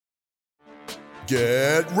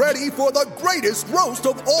Get ready for the greatest roast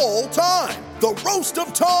of all time, the Roast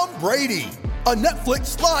of Tom Brady, a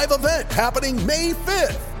Netflix live event happening May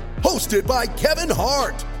 5th. Hosted by Kevin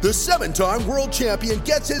Hart, the 7-time world champion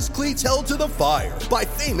gets his cleats held to the fire by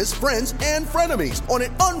famous friends and frenemies on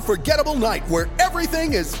an unforgettable night where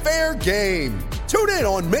everything is fair game. Tune in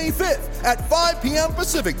on May 5th at 5 p.m.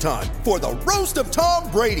 Pacific time for the Roast of Tom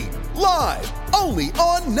Brady, live only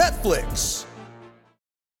on Netflix.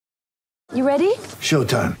 You ready?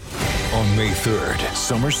 Showtime. On May 3rd,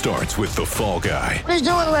 summer starts with The Fall Guy. Let's do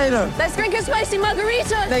it later. Let's drink a spicy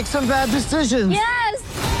margarita. Make some bad decisions. Yes!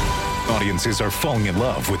 Audiences are falling in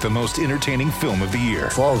love with the most entertaining film of the year.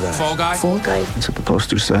 Fall Guy. Fall Guy? Fall guy. That's what the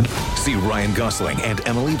poster said. See Ryan Gosling and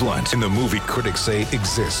Emily Blunt in the movie critics say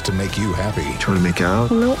exists to make you happy. Trying to make it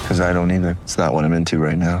out? Nope. Because I don't either. It's not what I'm into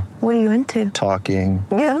right now. What are you into? Talking.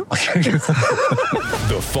 Yeah.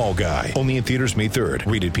 The Fall Guy. Only in theaters May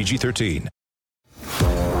 3rd. Rated PG-13.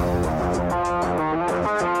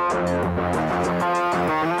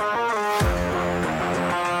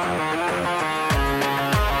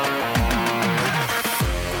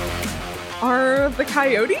 Are the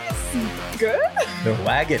Coyotes good? They're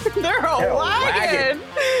wagging. They're a wagon.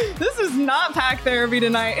 This is not pack therapy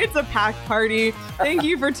tonight. It's a pack party. Thank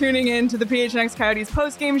you for tuning in to the PHNX Coyotes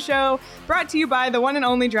postgame show, brought to you by the one and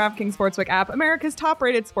only DraftKings Sportsbook app, America's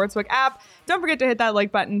top-rated sportsbook app. Don't forget to hit that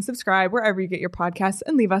like button, subscribe wherever you get your podcasts,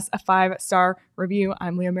 and leave us a 5-star review.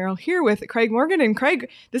 I'm Leah Merrill here with Craig Morgan. And Craig,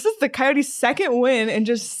 this is the Coyotes' second win in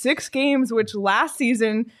just 6 games, which last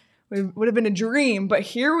season would have been a dream, but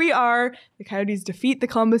here we are. The Coyotes defeat the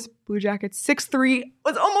Columbus Blue Jackets 6-3. It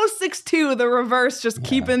was almost 6-2. The reverse, just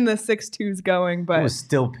keeping the 6-2s going. But it was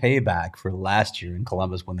still payback for last year in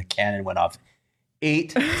Columbus when the cannon went off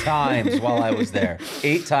 8 times while I was there.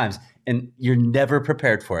 8 times. And you're never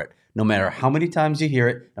prepared for it. No matter how many times you hear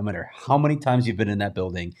it, no matter how many times you've been in that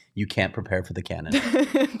building, you can't prepare for the cannon.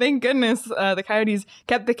 Thank goodness the Coyotes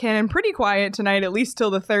kept the cannon pretty quiet tonight, at least till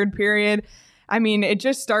the third period. I mean, it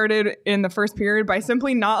just started in the first period by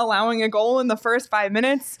simply not allowing a goal in the first 5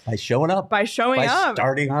 minutes. By showing up. By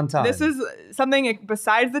starting on time. This is something,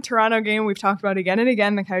 besides the Toronto game, we've talked about again and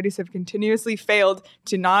again. The Coyotes have continuously failed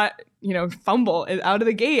to not, fumble out of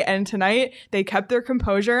the gate. And tonight, they kept their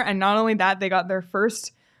composure. And not only that, they got their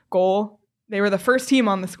first goal. They were the first team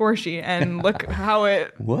on the score sheet, and look how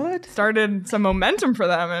it started some momentum for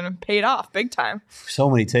them and paid off big time. So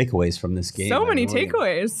many takeaways from this game. So many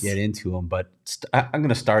takeaways. Get into them, but I'm going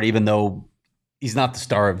to start, even though he's not the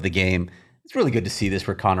star of the game. It's really good to see this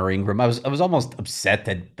for Connor Ingram. I was almost upset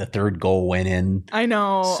that the third goal went in. I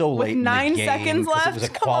know. So late with 9 in the game, seconds left. It was a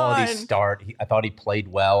quality start. I thought he played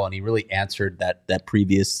well, and he really answered that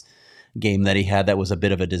previous game that he had that was a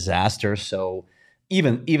bit of a disaster. So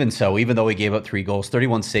Even though he gave up 3 goals,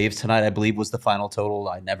 31 saves tonight, I believe, was the final total.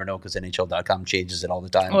 I never know because NHL.com changes it all the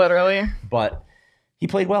time. Literally. But he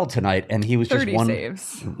played well tonight, and he was 30 just one.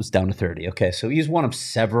 Saves. It was down to 30. Okay, so he's one of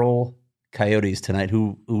several Coyotes tonight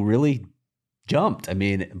who really jumped. I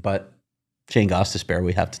mean, but Shane Gostisbehere,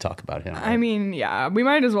 we have to talk about him. Right? I mean, yeah, we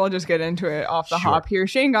might as well just get into it off the hop here.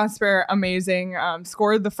 Shane Gostisbehere, amazing.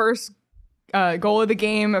 Scored the first goal of the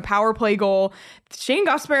game, a power play goal. Shane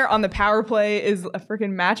Gostisbehere on the power play is a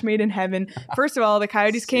freaking match made in heaven. First of all, the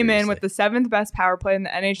Coyotes came in with the 7th best power play in the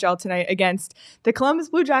NHL tonight against the Columbus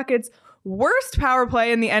Blue Jackets. Worst power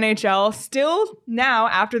play in the NHL. Still now,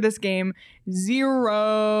 after this game,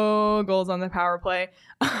 0 goals on the power play.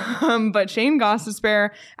 But Shane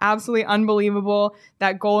Gostisbehere, absolutely unbelievable.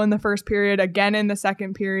 That goal in the first period, again in the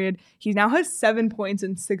second period. He now has 7 points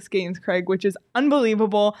in 6 games, Craig, which is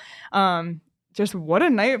unbelievable. Just what a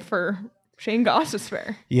night for Shane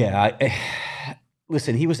Gostisbehere. Yeah,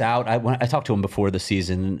 listen, he was out. I talked to him before the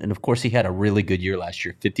season, and of course he had a really good year last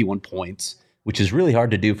year, 51 points, which is really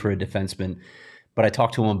hard to do for a defenseman. But I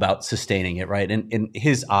talked to him about sustaining it, right? And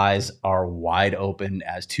his eyes are wide open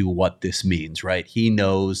as to what this means, right? He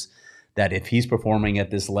knows that if he's performing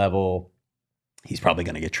at this level, he's probably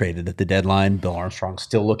going to get traded at the deadline. Bill Armstrong's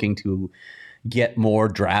still looking to get more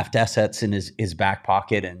draft assets in his back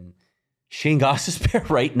pocket. And Shane Gostisbehere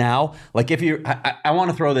right now, like I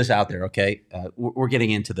want to throw this out there, okay? We're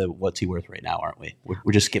getting into the what's he worth right now, aren't we?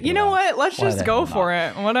 We're just skipping. You know what? Let's just go for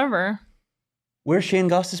it. Whatever. Where's Shane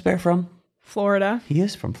Gostisbehere from? Florida. He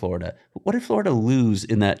is from Florida. What did Florida lose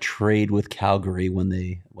in that trade with Calgary when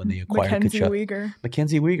they acquired Mackenzie Tkachuk? Weegar.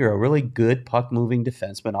 Mackenzie Weegar, a really good puck-moving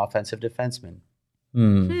defenseman, offensive defenseman.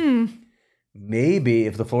 Maybe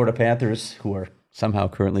if the Florida Panthers, who are somehow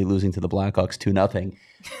currently losing to the Blackhawks 2-0,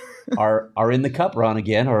 are in the cup run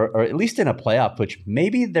again, or at least in a playoff push,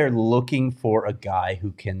 maybe they're looking for a guy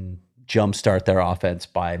who can jumpstart their offense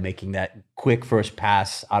by making that quick first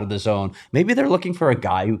pass out of the zone. Maybe they're looking for a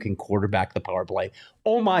guy who can quarterback the power play.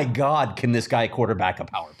 Oh my God, can this guy quarterback a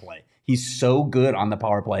power play? He's so good on the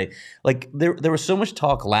power play. Like there was so much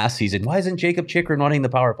talk last season. Why isn't Jacob Chikrin running the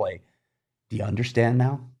power play? Do you understand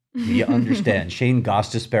now? Do you understand? Shane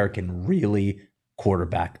Gostisbehere can really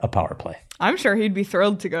quarterback a power play. I'm sure he'd be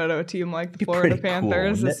thrilled to go to a team like the Florida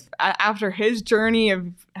Panthers cool, after his journey of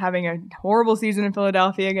having a horrible season in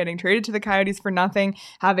Philadelphia, getting traded to the Coyotes for nothing,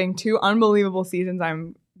 having 2 unbelievable seasons.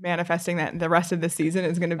 I'm manifesting that the rest of the season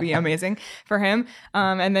is going to be amazing for him.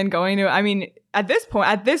 And then going to, I mean, at this point,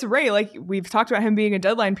 at this rate, like we've talked about him being a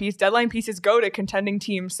deadline pieces go to contending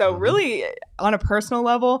teams. So really on a personal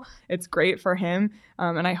level, it's great for him.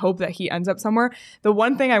 And I hope that he ends up somewhere. The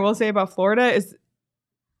one thing I will say about Florida is,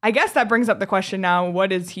 I guess that brings up the question now,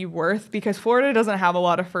 what is he worth? Because Florida doesn't have a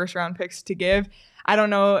lot of first round picks to give. I don't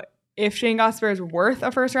know if Shane Gostisbehere is worth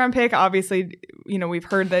a first round pick. Obviously, you know, we've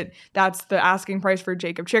heard that that's the asking price for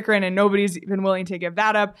Jacob Chikrin, and nobody's been willing to give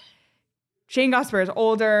that up. Shane Gostisbehere is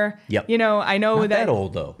older. Yep. You know, I know not that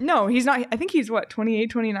old though. No, he's not. I think he's what, 28,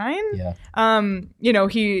 29? Yeah. You know,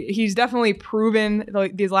 he's definitely proven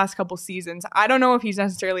these last couple seasons. I don't know if he's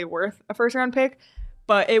necessarily worth a first round pick,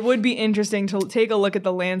 but it would be interesting to take a look at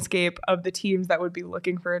the landscape of the teams that would be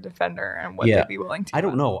looking for a defender and what they'd be willing to. I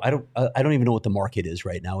don't know. I don't even know what the market is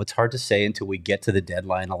right now. It's hard to say until we get to the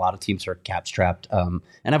deadline. A lot of teams are cap strapped. And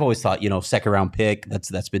I've always thought, you know, second round pick,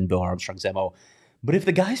 that's been Bill Armstrong's MO. But if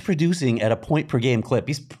the guy's producing at a point per game clip,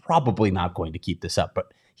 he's probably not going to keep this up.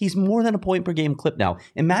 But he's more than a point per game clip now.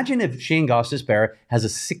 Imagine if Shane Gostisbehere has a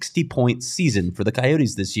 60-point season for the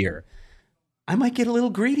Coyotes this year. I might get a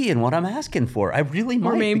little greedy in what I'm asking for. I really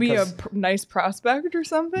might. Or maybe a nice prospect or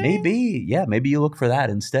something. Maybe, yeah. Maybe you look for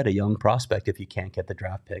that instead, a young prospect if you can't get the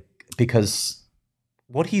draft pick. Because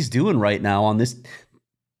what he's doing right now on this,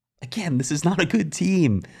 again, this is not a good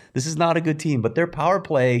team. This is not a good team. But their power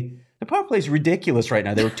play is ridiculous right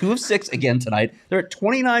now. They were 2 of 6 again tonight. They're at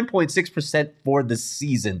 29.6% for the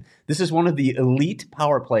season. This is one of the elite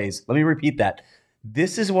power plays. Let me repeat that.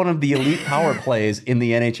 This is one of the elite power plays in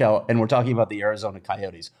the NHL, and we're talking about the Arizona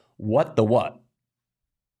Coyotes. What the what?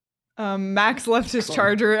 Max left his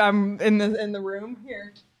charger in the room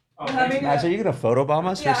here. Max, are you going to photobomb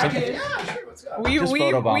us or something? We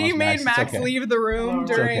made Max leave the room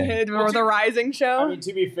during the Rising show. I mean,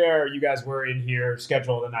 to be fair, you guys were in here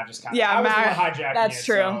scheduled, and I just kind of hijacking that's it,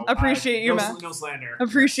 true. So Appreciate you, Max. No slander.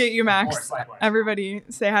 Appreciate you, Max. Everybody,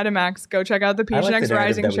 say hi to Max. Go check out the PHNX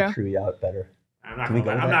Rising show. We threw you out better. I'm not going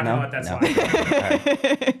to let that slide.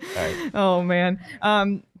 All right. Oh man.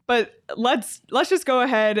 But let's just go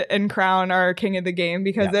ahead and crown our king of the game,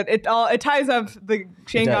 because it ties up the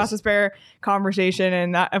Shane Gostisbehere conversation,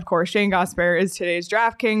 and that, of course, Shane Gostisbehere is today's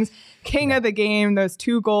DraftKings king of the game. Those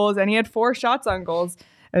 2 goals, and he had 4 shots on goal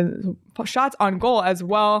as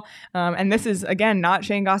well. And this is, again, not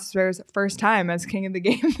Shane Gostisbehere's first time as king of the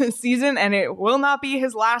game this season, and it will not be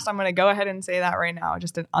his last. I'm going to go ahead and say that right now.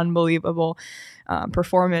 Just an unbelievable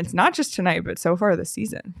performance, not just tonight, but so far this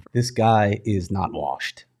season. This guy is not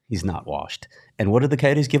washed. He's not washed. And what did the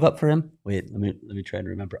Coyotes give up for him? Wait, let me try and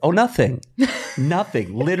remember. Oh, nothing.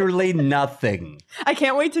 Nothing. Literally nothing. I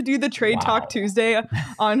can't wait to do the Trade Talk Tuesday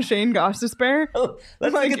on Shane Gostisbehere.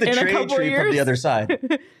 Let's look at the trade tree from the other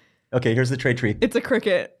side. Okay, here's the trade tree. It's a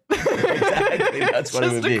cricket. Exactly. That's what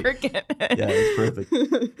it would be. Cricket. Yeah, it's perfect.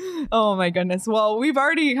 Oh my goodness. Well, we've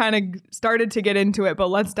already kind of started to get into it, but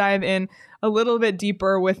let's dive in a little bit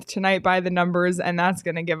deeper with tonight by the numbers, and that's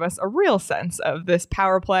going to give us a real sense of this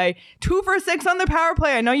power play. 2 for 6 on the power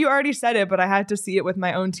play. I know you already said it, but I had to see it with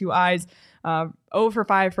my own 2 eyes. 0 for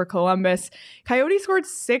 5 for Columbus. Coyotes scored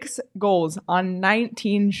 6 goals on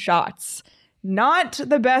 19 shots. Not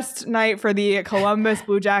the best night for the Columbus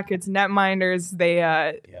Blue Jackets netminders.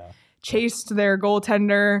 They chased their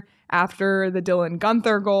goaltender after the Dylan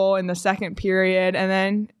Guenther goal in the second period, and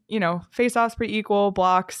then, you know, face-offs pretty equal,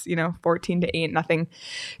 blocks, 14-8, nothing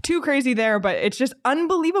too crazy there, but it's just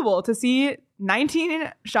unbelievable to see 19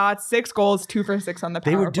 shots, 6 goals, 2 for 6 on the power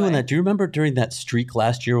play. They were doing that. Do you remember during that streak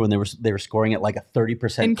last year when they were scoring at like a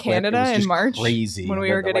 30% in clip? Canada in March? Crazy. When we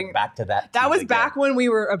were getting back to that. That was back when we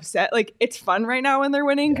were upset. Like, it's fun right now when they're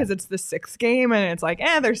winning because it's the 6th game and it's like,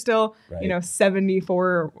 they're still,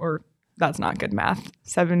 74 or that's not good math.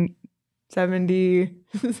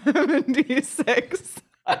 76.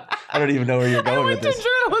 I don't even know where you're going with this.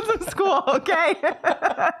 I went to journalism school, okay?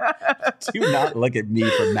 Do not look at me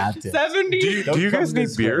for math tips. 70. Do you guys need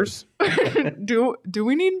beers? Do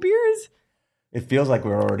we need beers? It feels like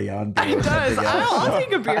we're already on beer. It does. I'll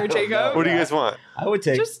take a beer, Jacob. What do you guys want? I would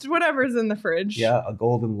take just whatever's in the fridge. Yeah, a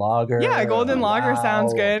golden lager. Yeah, a golden lager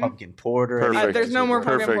sounds good. Pumpkin porter. Perfect. There's no more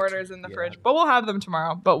pumpkin porters in the fridge, but we'll have them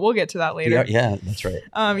tomorrow. But we'll get to that later. Yeah, that's right.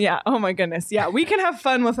 Yeah. Oh my goodness. Yeah, we can have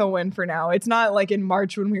fun with a win for now. It's not like in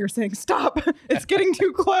March when we were saying stop. It's getting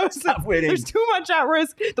too close. Stop winning. There's too much at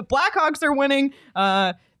risk. The Blackhawks are winning.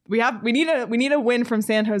 We need a win from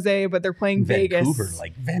San Jose, but they're playing Vegas.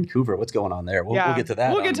 Vancouver. What's going on there? We'll get to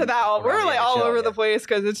that. We'll get to that. We're like all over the place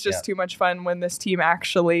because it's just too much fun when this team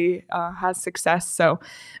actually has success. So,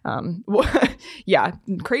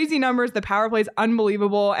 crazy numbers. The power play is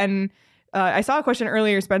unbelievable. And I saw a question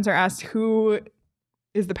earlier. Spencer asked, who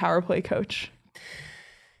is the power play coach?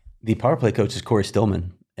 The power play coach is Corey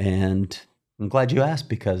Stillman, and I'm glad you asked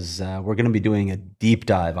because we're going to be doing a deep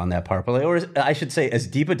dive on that power play, or I should say as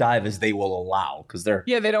deep a dive as they will allow, because they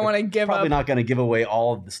don't want to give up. Probably not going to give away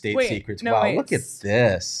all of the state secrets. Wow, look at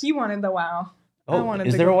this. He wanted the wow.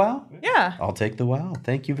 Is there a wow? Yeah. I'll take the wow.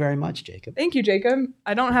 Thank you very much, Jacob. Thank you, Jacob.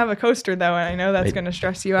 I don't have a coaster, though, and I know that's going to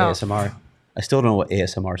stress you out. ASMR. I still don't know what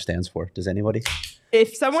ASMR stands for. Does anybody?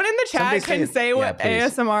 If someone in the chat can say what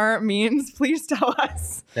ASMR means, please tell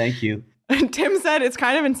us. Thank you. Tim said it's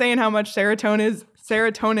kind of insane how much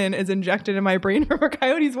serotonin is injected in my brain from a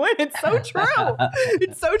Coyotes win. It's so true.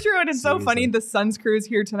 It's so true, and it's so funny. The Suns crew is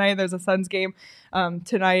here tonight. There's a Suns game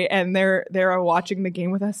tonight, and they're watching the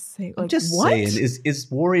game with us. I'm just saying, is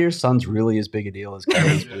Warriors Suns really as big a deal as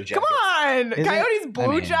Coyotes Blue Jackets? Come on, Coyotes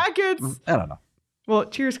Blue Jackets. I don't know. Well,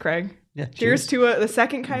 cheers, Craig. Yeah, cheers to the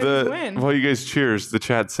second Coyotes win. Well, you guys cheers. The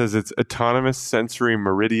chat says it's autonomous sensory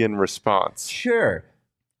meridian response. Sure.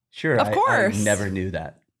 Of course. I never knew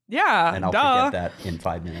that. Yeah, and I'll forget that in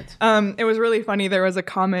 5 minutes. It was really funny. There was a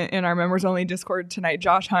comment in our members only Discord tonight.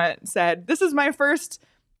 Josh Hunt said, "This is my first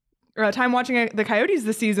time watching the Coyotes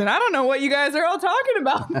this season. I don't know what you guys are all talking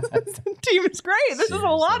about. This team is great. This is a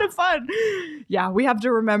lot of fun." Yeah, we have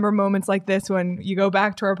to remember moments like this when you go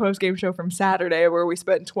back to our post-game show from Saturday where we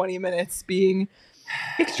spent 20 minutes being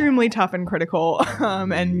extremely tough and critical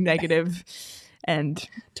and negative. And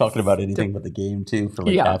talking about anything but the game too for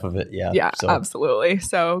half of it. Yeah, absolutely.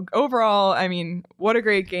 So overall, I mean, what a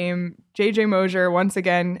great game. JJ Mosier once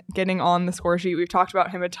again getting on the score sheet. We've talked about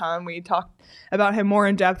him a ton. We talked about him more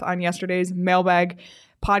in depth on yesterday's mailbag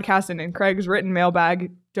podcast, and in Craig's written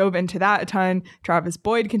mailbag dove into that a ton. Travis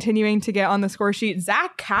Boyd continuing to get on the score sheet.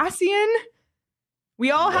 Zach Kassian. We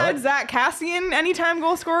all had Zach Kassian anytime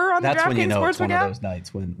goal scorer on the DraftKings Sportsbook app. That's when you know it's one of those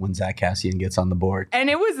nights when Zach Kassian gets on the board. And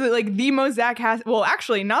it was like the most Zach Kassian. Well,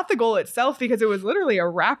 actually, not the goal itself because it was literally a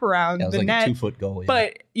wraparound the like net. A 2-foot goal. Yeah.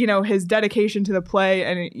 But his dedication to the play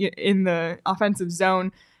and in the offensive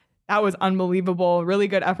zone, that was unbelievable. Really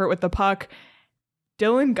good effort with the puck.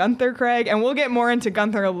 Dylan Guenther, Craig, and we'll get more into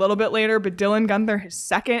Guenther a little bit later. But Dylan Guenther, his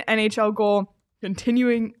second NHL goal,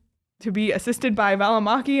 continuing to be assisted by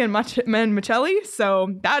Valimaki and Michelli.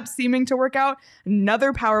 So that's seeming to work out.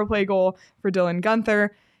 Another power play goal for Dylan Guenther.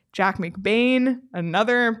 Jack McBain,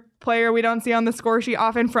 another player we don't see on the score sheet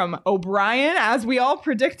often from O'Brien, as we all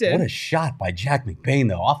predicted. What a shot by Jack McBain,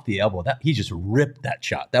 though, off the elbow. He just ripped that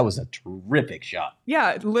shot. That was a terrific shot.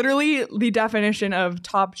 Yeah, literally the definition of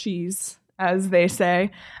top cheese, as they say.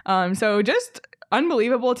 So just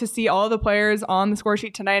unbelievable to see all the players on the score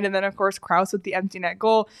sheet tonight. And then, of course, Krause with the empty net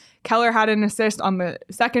goal. Keller had an assist on the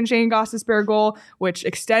second Shane Gostisbehere goal, which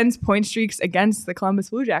extends point streaks against the Columbus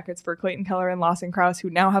Blue Jackets for Clayton Keller and Lawson Krause, who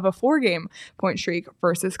now have a 4-game point streak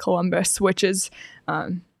versus Columbus, which is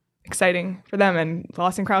exciting for them. And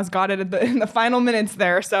Lawson Krause got it in the final minutes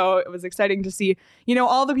there. So it was exciting to see,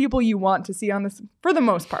 all the people you want to see on this, for the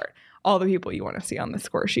most part, all the people you want to see on the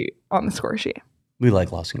score sheet. We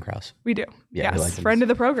like Lawson Krause. We do. Yeah, yes, we like friend of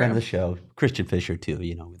the program. Friend of the show. Christian Fisher, too.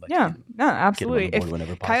 We like to absolutely. Get him on the board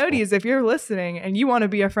whenever possible. Coyotes, if you're listening and you want to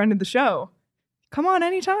be a friend of the show, come on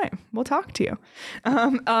anytime. We'll talk to you.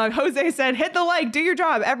 Jose said, hit the like, do your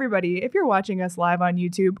job. Everybody, if you're watching us live on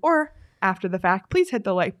YouTube or after the fact, please hit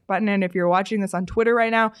the like button. And if you're watching this on Twitter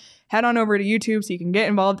right now, head on over to YouTube so you can get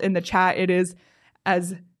involved in the chat. It is,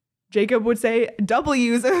 as Jacob would say,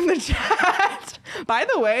 W's in the chat. By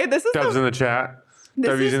the way, this is W's in the chat.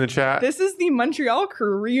 W's in the chat. This is the Montreal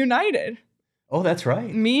crew reunited. Oh, that's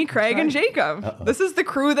right. Me, Craig, and Jacob. Uh-oh. This is the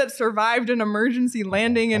crew that survived an emergency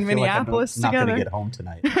landing in Minneapolis together. Not going to get home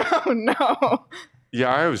tonight. Oh, no. Yeah,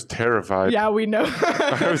 I was terrified. Yeah, we know.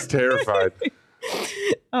 I was terrified.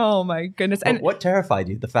 Oh, my goodness. And what terrified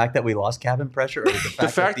you? The fact that we lost cabin pressure? Or the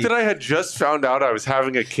fact that I had just found out I was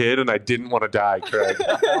having a kid and I didn't want to die, Craig.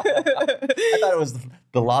 I thought it was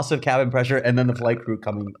the loss of cabin pressure, and then the flight crew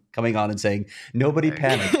coming on and saying, nobody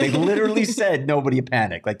panic. They literally said, nobody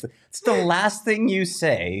panic. Like, it's the last thing you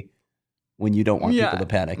say when you don't want people to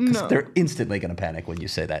panic. Because they're instantly going to panic when you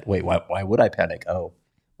say that. Wait, why would I panic? Oh,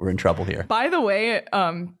 we're in trouble here. By the way,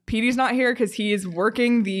 Petey's not here because he is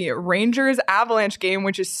working the Rangers Avalanche game,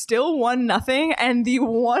 which is still 1-0. And the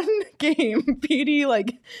one game Petey,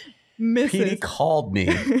 misses. Petey called me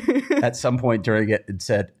at some point during it and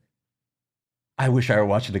said, I wish I were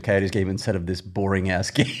watching the Coyotes game instead of this boring ass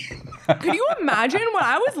game. Could you imagine when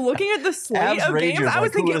I was looking at the slate of games, I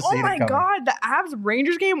was thinking, oh my God, the Avs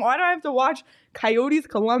Rangers game? Why do I have to watch Coyotes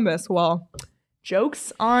Columbus? Well,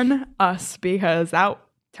 joke's on us because that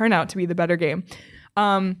turned out to be the better game.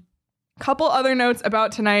 Couple other notes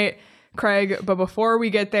about tonight, Craig, but before we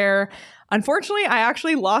get there, unfortunately, I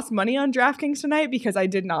actually lost money on DraftKings tonight because I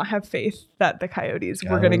did not have faith that the Coyotes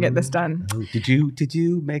were going to get this done. Did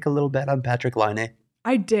you make a little bet on Patrick Laine?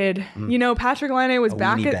 I did. You know, Patrick Laine was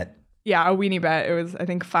back at bet. Yeah, a weenie bet. It was, I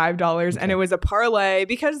think, $5, and it was a parlay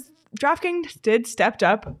because DraftKings did stepped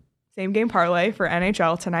up same game parlay for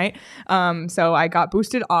NHL tonight. So I got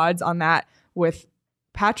boosted odds on that with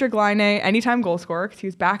Patrick Laine, anytime goal scorer, because he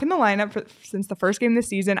was back in the lineup since the first game this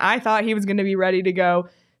season. I thought he was going to be ready to go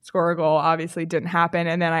score a goal. Obviously didn't happen.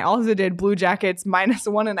 And then I also did Blue Jackets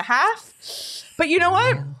 -1.5. But you know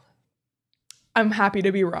what? I'm happy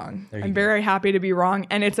to be wrong. I'm very happy to be wrong.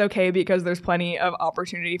 And it's okay because there's plenty of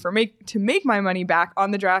opportunity for to make my money back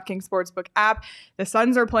on the DraftKings Sportsbook app. The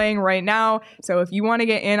Suns are playing right now. So if you want to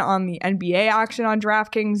get in on the NBA action on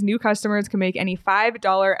DraftKings, new customers can make any $5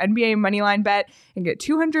 NBA moneyline bet and get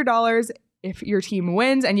 $200 if your team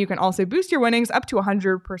wins. And you can also boost your winnings up to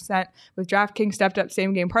 100% with DraftKings stepped up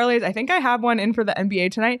same game parlays. I think I have one in for the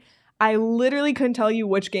NBA tonight. I literally couldn't tell you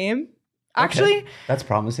which game. Actually, okay. That's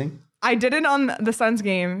promising. I did it on the Suns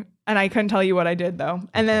game, and I couldn't tell you what I did, though.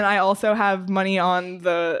 And then I also have money on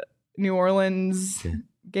the New Orleans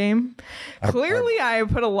game. Clearly, I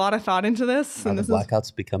put a lot of thought into this. Are the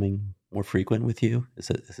blackouts becoming more frequent with you? Is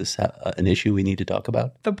this an issue we need to talk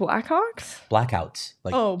about? The Blackhawks? Blackouts.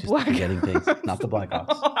 Forgetting things, not the Blackhawks.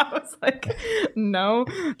 I was like, no.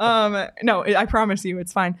 No, I promise you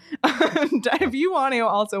it's fine. If you want to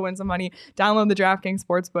also win some money, download the DraftKings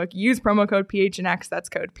Sportsbook. Use promo code PHNX. That's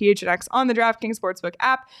code PHNX on the DraftKings Sportsbook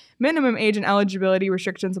app. Minimum age and eligibility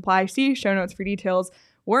restrictions apply. See show notes for details.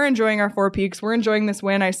 We're enjoying our 4 peaks. We're enjoying this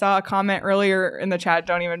win. I saw a comment earlier in the chat.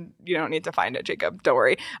 You don't need to find it, Jacob. Don't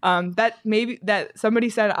worry. That somebody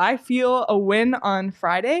said, I feel a win on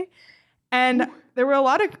Friday. And there were a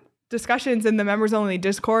lot of discussions in the members only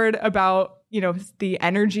Discord about, the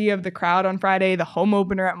energy of the crowd on Friday, the home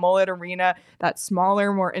opener at Mullet Arena, that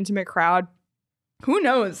smaller, more intimate crowd. Who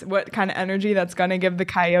knows what kind of energy that's going to give the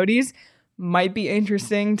Coyotes? Might be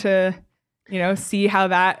interesting to see how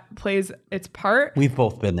that plays its part. We've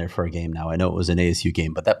both been there for a game now. I know it was an ASU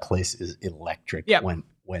game, but that place is electric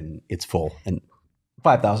when it's full. And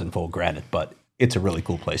 5,000 full, granted, but it's a really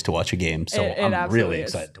cool place to watch a game. So I'm really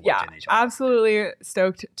excited to watch NHL. Absolutely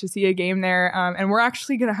stoked to see a game there. And we're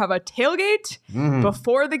actually going to have a tailgate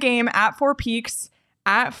before the game at Four Peaks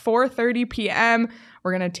at 4:30 p.m.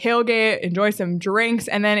 We're going to tailgate, enjoy some drinks.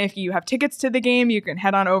 And then if you have tickets to the game, you can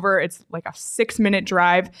head on over. It's like a 6-minute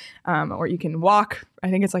drive, or you can walk. I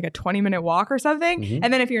think it's like a 20-minute walk or something.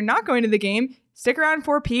 And then if you're not going to the game, stick around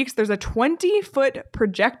Four Peaks. There's a 20-foot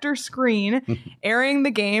projector screen airing the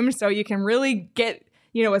game. So you can really get,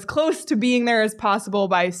 as close to being there as possible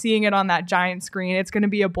by seeing it on that giant screen. It's going to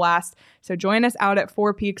be a blast. So join us out at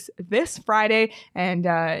Four Peaks this Friday. And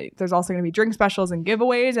there's also going to be drink specials and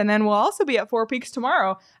giveaways. And then we'll also be at Four Peaks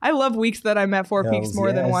tomorrow. I love weeks that I'm at Four Peaks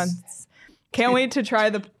more than once. Can't wait to try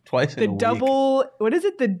the double. What is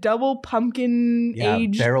it? The double pumpkin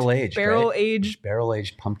aged barrel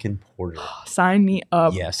aged pumpkin porter. Sign me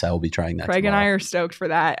up. Yes, I will be trying that. Craig tomorrow. And I are stoked for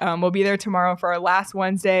that. We'll be there tomorrow for our last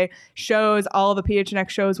Wednesday shows. All the PHNX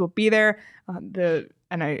shows will be there. And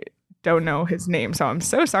I don't know his name, so I'm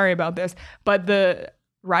so sorry about this. But the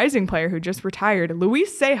Rising player who just retired,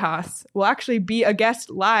 Luis Sejas, will actually be a guest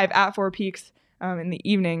live at Four Peaks in the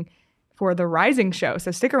evening for the Rising show.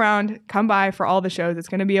 So stick around, come by for all the shows. It's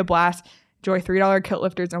going to be a blast. Enjoy $3 kilt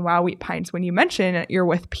lifters and Wow Wheat pints when you mention you're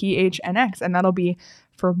with PHNX, and that'll be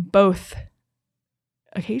for both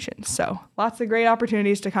occasions. So lots of great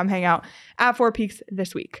opportunities to come hang out at Four Peaks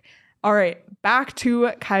this week. All right, back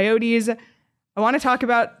to Coyotes. I want to talk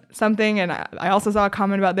about something, and I also saw a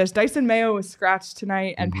comment about this. Dyson Mayo was scratched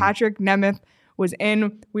tonight, and Patrick Nemeth was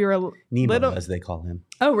in. We were Nemo, as they call him.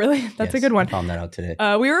 Oh, really? That's a good one. I found that out today.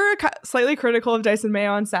 We were slightly critical of Dyson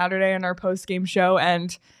Mayo on Saturday in our post-game show,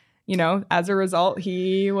 and as a result,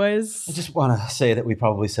 he was. I just want to say that we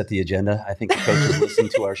probably set the agenda. I think the coaches listen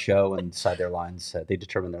to our show and decide their lines. They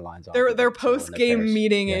determine their lines. Their post-game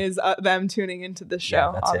meeting is them tuning into the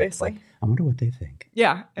show, obviously. I wonder what they think.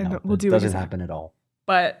 Yeah, and we'll do it. Doesn't happen at all.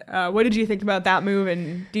 But what did you think about that move?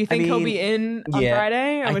 And do you think he'll be in on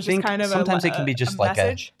Friday? I think kind of sometimes it can be just like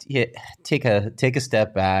take a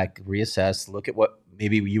step back, reassess, look at what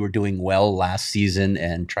maybe you were doing well last season,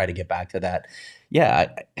 and try to get back to that.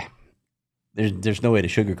 Yeah, there's no way to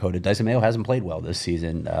sugarcoat it. Dyson Mayo hasn't played well this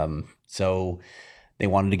season, so they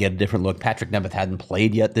wanted to get a different look. Patrick Nemeth hadn't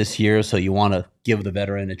played yet this year, so you want to give the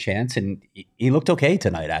veteran a chance. And he looked okay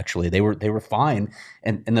tonight. Actually, they were fine.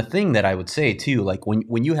 And the thing that I would say too, like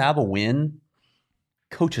when you have a win,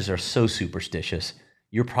 coaches are so superstitious.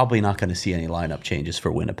 You're probably not going to see any lineup changes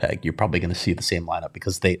for Winnipeg. You're probably going to see the same lineup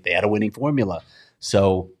because they had a winning formula.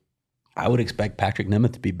 So I would expect Patrick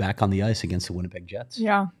Nemeth to be back on the ice against the Winnipeg Jets.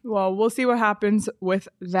 Yeah, well, we'll see what happens with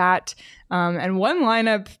that. And one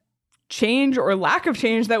lineup change or lack of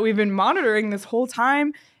change that we've been monitoring this whole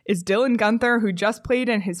time is Dylan Guenther, who just played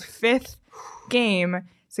in his 5th game.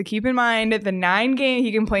 So keep in mind that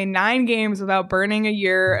he can play 9 games without burning a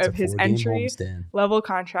year of his entry level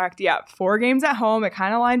contract. Yeah, 4 games at home. It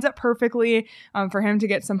kind of lines up perfectly for him to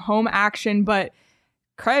get some home action. But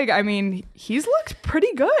Craig, I mean, he's looked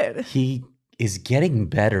pretty good. He is getting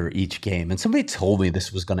better each game. And somebody told me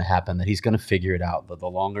this was going to happen, that he's going to figure it out. The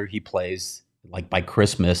longer he plays, like by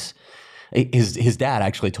Christmas, his dad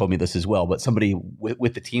actually told me this as well, but somebody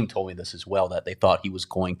with the team told me this as well, that they thought he was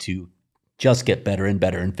going to just get better and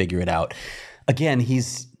better and figure it out. Again,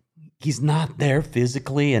 he's not there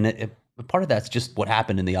physically, and part of that's just what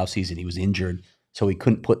happened in the offseason. He was injured, so he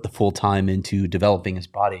couldn't put the full time into developing his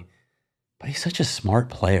body. But he's such a smart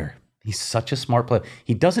player. He's such a smart player.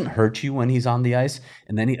 He doesn't hurt you when he's on the ice,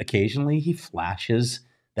 and then occasionally he flashes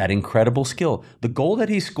that incredible skill. The goal that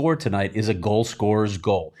he scored tonight is a goal scorer's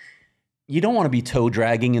goal. You don't want to be toe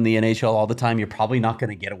dragging in the NHL all the time. You're probably not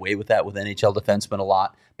going to get away with that with NHL defensemen a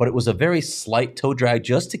lot, but it was a very slight toe drag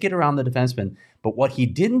just to get around the defenseman. But what he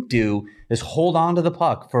didn't do is hold on to the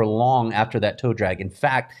puck for long after that toe drag. In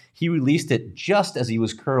fact, he released it just as he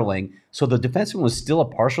was curling, so the defenseman was still a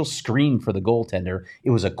partial screen for the goaltender.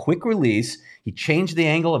 It was a quick release. He changed the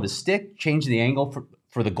angle of his stick, changed the angle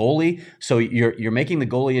for the goalie, so you're making the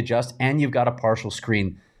goalie adjust, and you've got a partial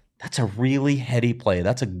screen. That's a really heady play.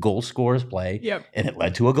 That's a goal scorer's play. Yep. And it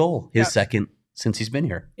led to a goal, his second since he's been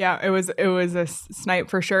here. Yeah, it was a snipe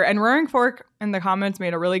for sure. And Roaring Fork in the comments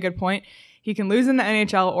made a really good point. He can lose in the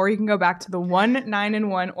NHL, or he can go back to the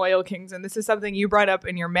 1-9-1 Oil Kings. And this is something you brought up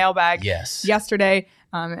in your mailbag yesterday.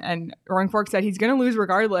 And Roaring Fork said he's going to lose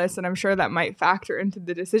regardless, and I'm sure that might factor into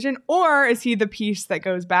the decision. Or is he the piece that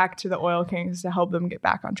goes back to the Oil Kings to help them get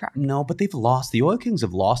back on track? No, but they've lost. The Oil Kings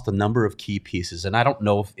have lost a number of key pieces, and I don't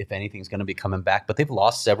know if anything's going to be coming back, but they've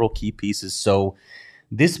lost several key pieces. So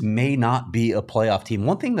this may not be a playoff team.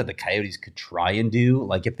 One thing that the Coyotes could try and do,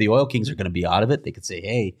 like if the Oil Kings are going to be out of it, they could say,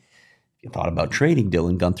 hey, you thought about trading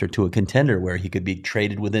Dylan Guenther to a contender where he could be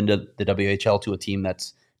traded within the WHL to a team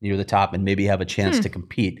that's near the top and maybe have a chance to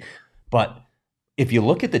compete. But if you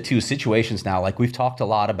look at the two situations now, like we've talked a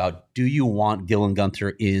lot about, do you want Dylan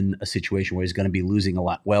Guenther in a situation where he's going to be losing a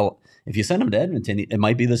lot? Well, if you send him to Edmonton, it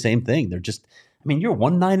might be the same thing. They're just, I mean, you're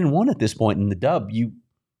 1-9-1 at this point in the dub. You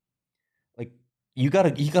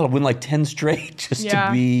gotta win like 10 straight just to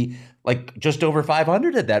be like just over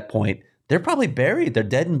 500 at that point. They're probably buried. They're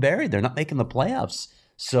dead and buried. They're not making the playoffs.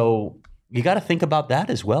 So you got to think about that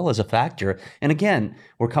as well as a factor. And again,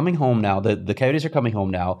 we're coming home now. The Coyotes are coming home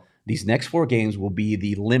now. These next 4 games will be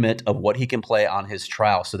the limit of what he can play on his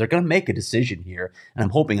trial. So they're going to make a decision here. And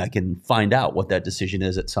I'm hoping I can find out what that decision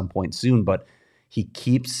is at some point soon. But he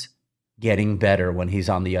keeps getting better when he's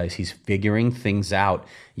on the ice. He's figuring things out.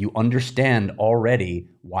 You understand already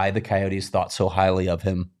why the Coyotes thought so highly of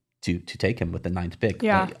him to take him with the 9th pick.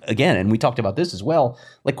 Yeah. Again, and we talked about this as well,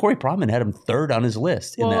 like Corey Pronman had him 3rd on his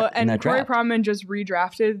list in that draft. Corey Pronman just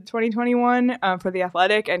redrafted 202021 for the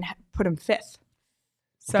Athletic and put him 5th.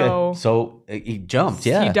 So he jumped,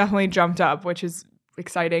 He definitely jumped up, which is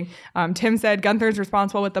exciting. Tim said Guenther's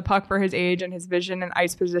responsible with the puck for his age, and his vision and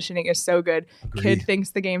ice positioning is so good. Agreed. Kid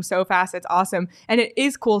thinks the game so fast. It's awesome. And it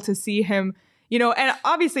is cool to see him, and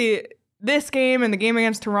obviously this game and the game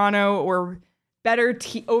against Toronto were better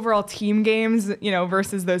overall team games,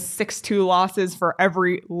 versus those 6-2 losses for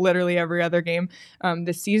literally every other game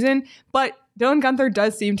this season. But Dylan Guenther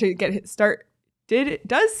does seem to get his start.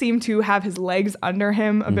 Does seem to have his legs under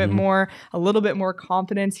him a bit more, a little bit more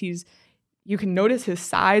confidence. He's you can notice his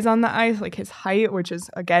size on the ice, like his height, which is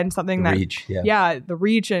again something the reach, the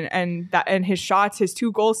reach and his shots, his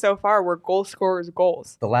 2 goals so far were goal scorers'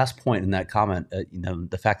 goals. The last point in that comment,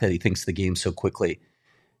 the fact that he thinks the game so quickly,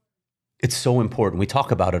 it's so important. We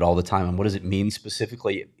talk about it all the time. And what does it mean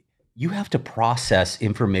specifically? You have to process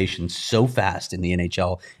information so fast in the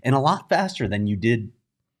NHL, and a lot faster than you did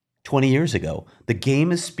 20 years ago. The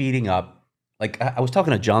game is speeding up. Like I was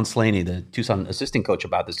talking to John Slaney, the Tucson assistant coach,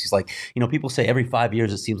 about this. He's like, people say every 5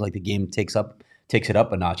 years it seems like the game takes it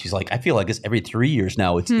up a notch. He's like, I feel like it's every 3 years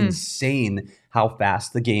now. It's insane how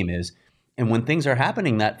fast the game is. And when things are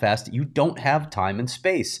happening that fast, you don't have time and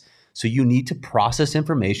space. So you need to process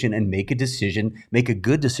information and make a decision, make a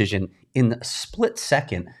good decision in a split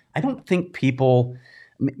second. I don't think people,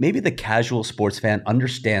 maybe the casual sports fan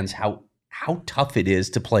understands how tough it is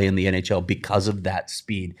to play in the NHL because of that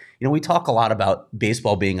speed. We talk a lot about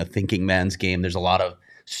baseball being a thinking man's game. There's a lot of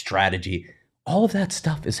strategy. All of that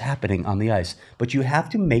stuff is happening on the ice, but you have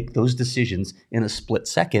to make those decisions in a split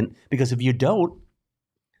second, because if you don't,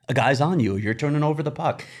 a guy's on you, you're turning over the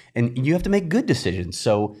puck, and you have to make good decisions.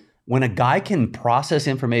 So when a guy can process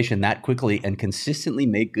information that quickly and consistently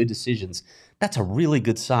make good decisions, that's a really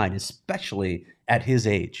good sign, especially at his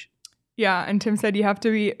age. Yeah, and Tim said you have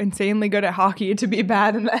to be insanely good at hockey to be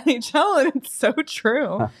bad in the NHL, and it's so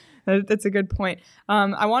true. Huh. That's a good point.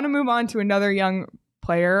 I want to move on to another young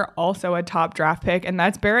player, also a top draft pick, and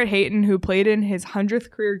that's Barrett Hayton, who played in his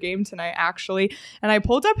 100th career game tonight, actually. And I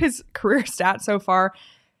pulled up his career stats so far.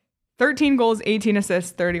 13 goals, 18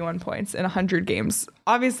 assists, 31 points in 100 games.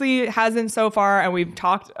 Obviously, it hasn't so far, and we've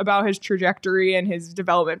talked about his trajectory and his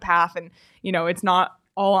development path, and, it's not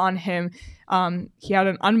all on him. He had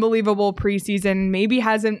an unbelievable preseason, maybe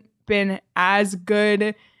hasn't been as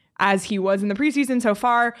good as he was in the preseason so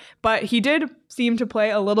far, but he did seem to play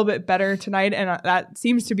a little bit better tonight, and that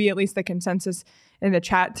seems to be at least the consensus in the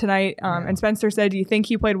chat tonight. And Spencer said, do you think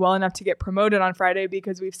he played well enough to get promoted on Friday?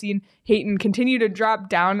 Because we've seen Hayton continue to drop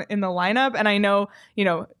down in the lineup, and I know,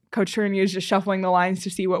 Coach Tourigny is just shuffling the lines to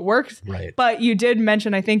see what works. Right. But you did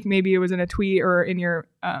mention, I think maybe it was in a tweet or in your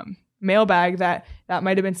mailbag, that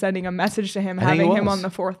might have been sending a message to him, having him on the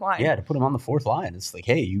 4th line. Yeah, to put him on the 4th line. It's like,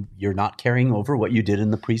 hey, you're not carrying over what you did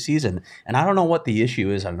in the preseason. And I don't know what the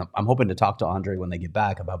issue is. I'm hoping to talk to Andre when they get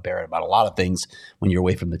back about Barrett, about a lot of things when you're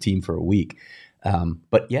away from the team for a week.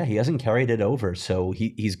 But yeah, he hasn't carried it over, so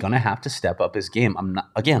he's going to have to step up his game. I'm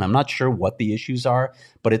not sure what the issues are,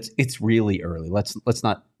 but it's really early. Let's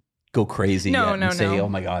not go crazy and say, oh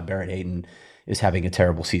my God, Barrett Hayton is having a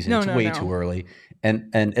terrible season. It's way too early.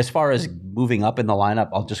 And as far as moving up in the lineup,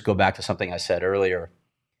 I'll just go back to something I said earlier.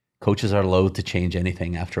 Coaches are loath to change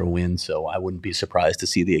anything after a win, so I wouldn't be surprised to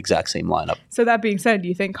see the exact same lineup. So that being said, do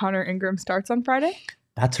you think Connor Ingram starts on Friday?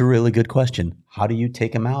 That's a really good question. How do you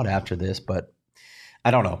take him out after this? But I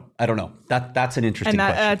don't know. That's an interesting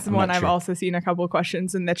question. That's one I've also seen a couple of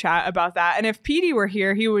questions in the chat about that. And if Petey were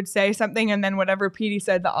here, he would say something, and then whatever Petey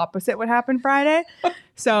said, the opposite would happen Friday.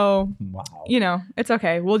 So, wow. It's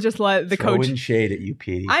okay. We'll just let the coach throwing shade at you,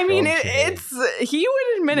 Petey. I mean, he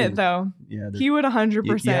would admit it though. Yeah, he would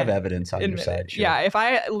 100%. You have evidence on your side. Sure. Yeah, if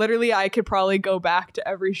I could probably go back to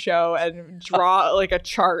every show and draw like a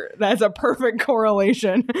chart that's a perfect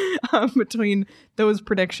correlation between those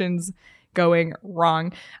predictions going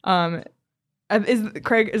wrong.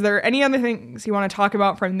 Craig, is there any other things you want to talk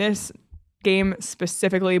about from this game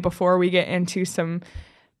specifically before we get into some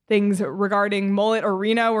things regarding Mullet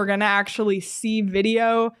Arena? We're going to actually see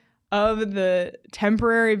video of the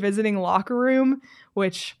temporary visiting locker room,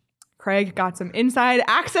 which Craig got some inside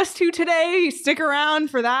access to today. Stick around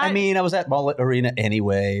for that. I mean, I was at Mullet Arena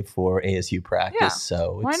anyway for ASU practice,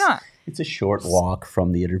 so why not? It's a short walk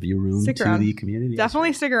from the interview room to the community.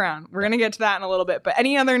 Definitely stick around. We're going to get to that in a little bit. But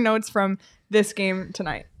any other notes from this game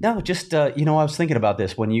tonight? No, just, I was thinking about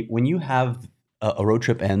this. When you have a road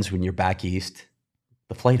trip ends when you're back east,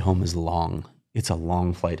 the flight home is long. It's a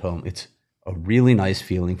long flight home. It's a really nice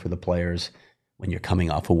feeling for the players when you're coming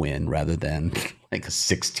off a win rather than like a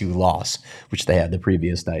 6-2 loss, which they had the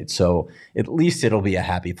previous night. So at least it'll be a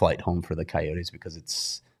happy flight home for the Coyotes, because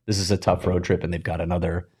this is a tough road trip and they've got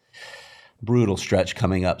another brutal stretch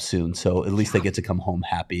coming up soon. So at least they get to come home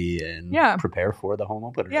happy and prepare for the home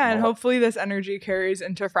opener. Yeah, and hopefully this energy carries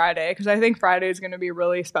into Friday, because I think Friday is going to be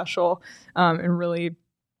really special and really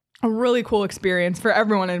a really cool experience for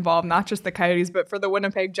everyone involved, not just the Coyotes, but for the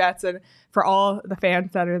Winnipeg Jets and for all the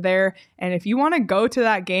fans that are there. And if you want to go to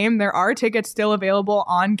that game, there are tickets still available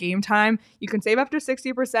on Game Time. You can save up to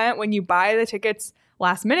 60% when you buy the tickets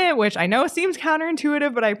last minute, which I know seems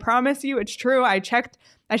counterintuitive, but I promise you it's true. I check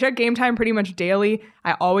Game Time pretty much daily.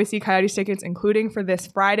 I always see Coyotes tickets, including for this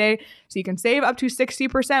Friday. So you can save up to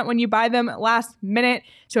 60% when you buy them last minute.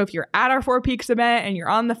 So if you're at our Four Peaks event and you're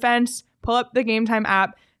on the fence, pull up the Game Time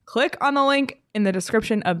app, click on the link in the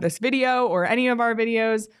description of this video or any of our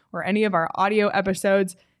videos or any of our audio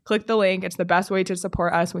episodes. Click the link. It's the best way to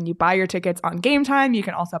support us when you buy your tickets on Game Time. You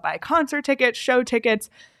can also buy concert tickets, show tickets,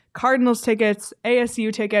 Cardinals tickets,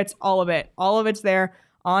 ASU tickets, all of it. All of it's there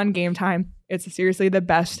on Game Time. It's seriously the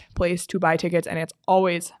best place to buy tickets, and it's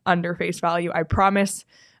always under face value, I promise.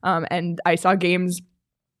 And I saw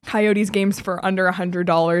Coyotes games for under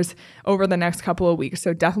 $100 over the next couple of weeks.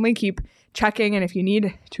 So definitely keep checking. And if you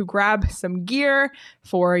need to grab some gear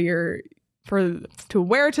to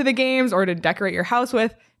wear to the games or to decorate your house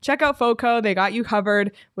with, check out FOCO. They got you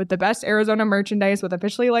covered with the best Arizona merchandise with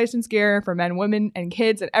officially licensed gear for men, women, and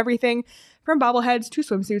kids, and everything from bobbleheads to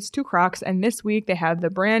swimsuits to Crocs. And this week they have the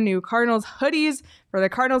brand new Cardinals hoodies for the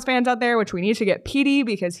Cardinals fans out there, which we need to get PD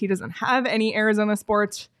because he doesn't have any Arizona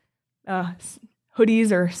sports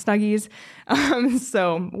hoodies or snuggies.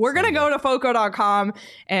 So we're going to go to FOCO.com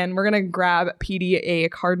and we're going to grab PD a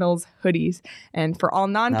Cardinals hoodies. And for all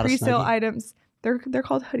non-presale items, they're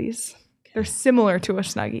called hoodies. They're similar to a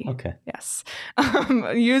Snuggie. Okay. Yes.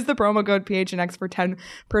 Use the promo code PHNX for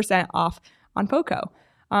 10% off on FOCO.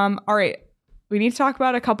 All right. We need to talk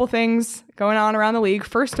about a couple things going on around the league.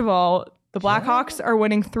 First of all, the Blackhawks are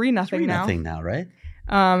winning 3-0 now. 3-0 now, right?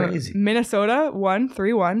 Crazy. Minnesota won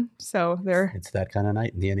 3-1. So it's that kind of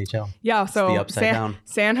night in the NHL. Yeah. So it's the upside down.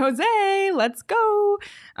 San Jose, let's go.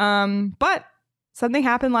 But something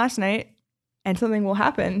happened last night and something will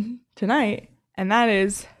happen tonight. And that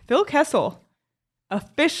is Phil Kessel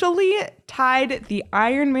officially tied the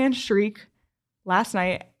Ironman streak last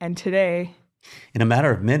night, and today, in a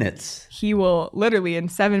matter of minutes, he will literally in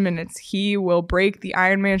 7 minutes, he will break the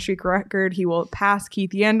Ironman streak record. He will pass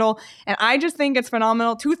Keith Yandel. And I just think it's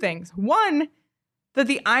phenomenal. Two things. One, that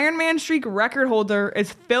the Ironman streak record holder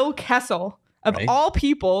is Phil Kessel of all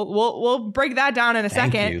people. We'll break that down in a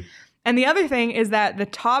second. You. And the other thing is that the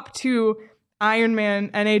top two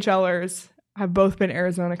Ironman NHLers have both been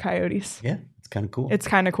Arizona Coyotes. Yeah, it's kind of cool. It's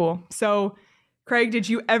kind of cool. So, Craig, did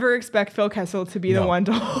you ever expect Phil Kessel to be the one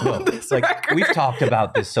to hold this record? We've talked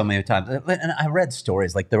about this so many times. And I read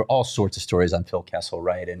stories, there are all sorts of stories on Phil Kessel,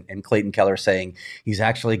 right? And Clayton Keller saying he's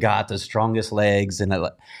actually got the strongest legs. And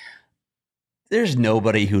there's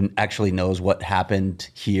nobody who actually knows what happened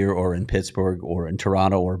here or in Pittsburgh or in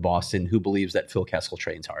Toronto or Boston who believes that Phil Kessel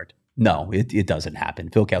trains hard. No, it doesn't happen.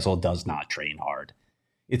 Phil Kessel does not train hard.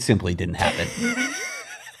 It simply didn't happen.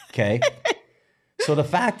 Okay? So the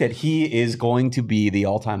fact that he is going to be the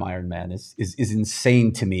all-time Ironman is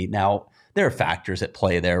insane to me. Now, there are factors at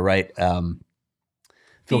play there, right?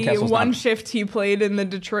 Phil Kessel's one shift he played in the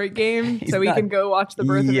Detroit game, so he can go watch the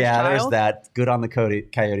birth of his child. Yeah, there's that. Good on the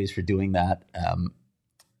Coyotes for doing that.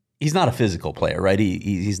 He's not a physical player, right?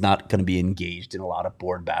 He's not going to be engaged in a lot of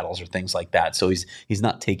board battles or things like that. So he's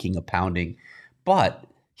not taking a pounding. But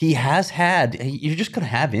he has you're just going to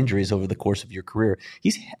have injuries over the course of your career.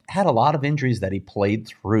 He's had a lot of injuries that he played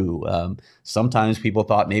through. Sometimes people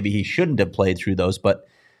thought maybe he shouldn't have played through those, but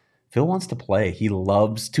Phil wants to play. He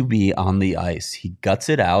loves to be on the ice. He guts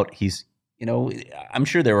it out. I'm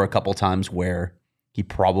sure there were a couple times where he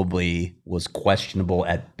probably was questionable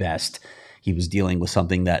at best. He was dealing with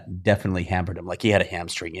something that definitely hampered him. Like he had a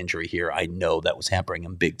hamstring injury here. I know that was hampering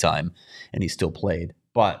him big time, and he still played.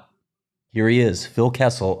 But here he is, Phil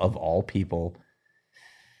Kessel of all people.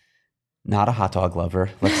 Not a hot dog lover.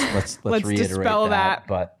 Let's reiterate that.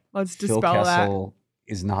 But let's Phil Kessel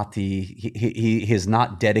is not he has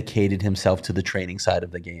not dedicated himself to the training side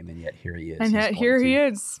of the game, and yet here he is. And yet here he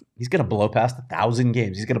is. He's going to blow past 1,000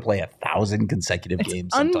 games. He's going to play 1,000 consecutive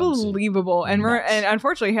games. Unbelievable. And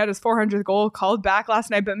unfortunately, he had his 400th goal called back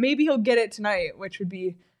last night, but maybe he'll get it tonight, which would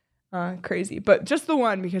be crazy. But just the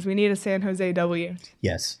one, because we need a San Jose W.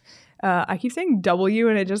 Yes. I keep saying W,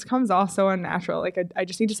 and it just comes off so unnatural. Like I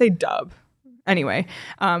just need to say dub. Anyway,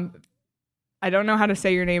 I don't know how to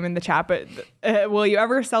say your name in the chat, but will you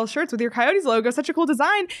ever sell shirts with your Coyotes logo? Such a cool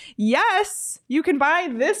design. Yes, you can buy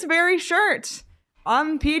this very shirt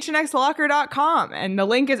on phnxlocker.com. And the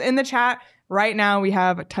link is in the chat right now. We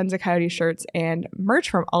have tons of Coyotes shirts and merch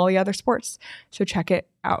from all the other sports. So check it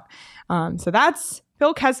out. So that's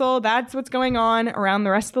Phil Kessel. That's what's going on around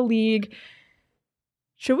the rest of the league.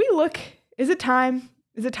 Should we look? Is it time?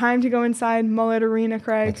 Is it time to go inside Mullet Arena,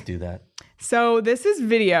 Craig? Let's do that. So this is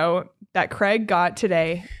video that Craig got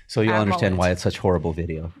today. So you'll understand why it's such horrible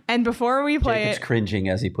video. And before we play Jacob's cringing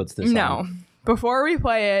as he puts this on. No. Before we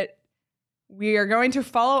play it, we are going to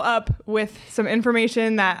follow up with some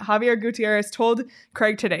information that Javier Gutierrez told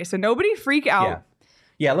Craig today. So nobody freak out.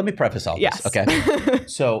 Yeah, let me preface all this. Okay.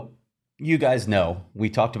 So you guys know, I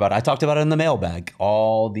talked about it in the mailbag,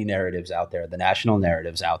 all the narratives out there, the national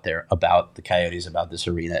narratives out there about the Coyotes, about this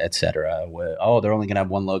arena, et cetera. They're only going to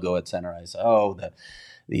have one logo at center ice.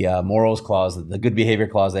 The morals clause, the good behavior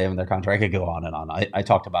clause they have in their contract. I could go on and on. I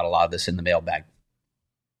talked about a lot of this in the mailbag.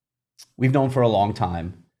 We've known for a long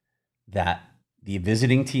time that the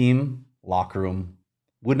visiting team locker room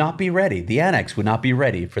would not be ready. The annex would not be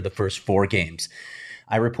ready for the first 4 games.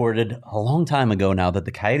 I reported a long time ago now that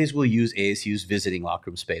the Coyotes will use ASU's visiting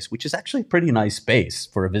locker room space, which is actually a pretty nice space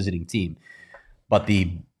for a visiting team. But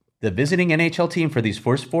the visiting NHL team for these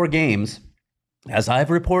first 4 games, as I've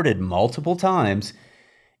reported multiple times,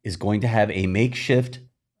 is going to have a makeshift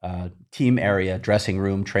team area, dressing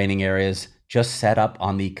room, training areas, just set up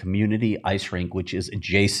on the community ice rink, which is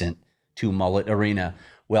adjacent to Mullet Arena.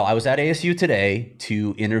 Well, I was at ASU today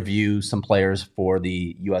to interview some players for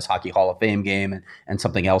the U.S. Hockey Hall of Fame game and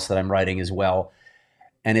something else that I'm writing as well.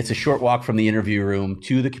 And it's a short walk from the interview room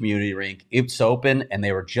to the community rink. It's open, and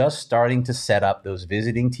they were just starting to set up those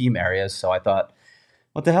visiting team areas. So I thought,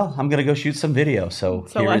 what the hell? I'm going to go shoot some video. So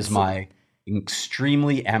here is my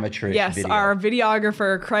extremely amateurish video. Yes, our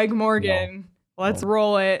videographer, Craig Morgan. Let's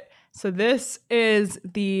roll it. So this is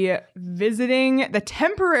the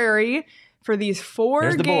temporary for these 4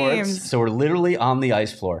 There's the games. Boards. So we're literally on the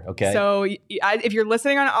ice floor, okay? So if you're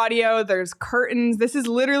listening on audio, there's curtains. This is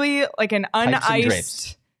literally like an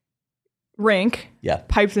uniced rink. Yeah.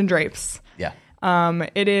 Pipes and drapes. Yeah.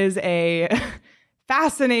 It is a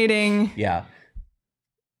fascinating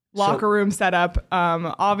locker room setup.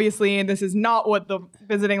 Obviously, this is not what the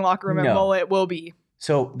visiting locker room at Mullet will be.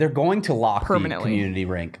 So they're going to lock the community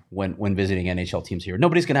rink when visiting NHL teams here.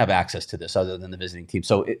 Nobody's going to have access to this other than the visiting team.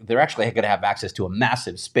 So they're actually going to have access to a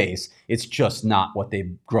massive space. It's just not what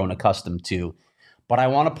they've grown accustomed to. But I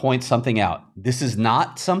want to point something out. This is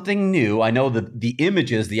not something new. I know that the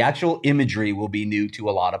images, the actual imagery will be new to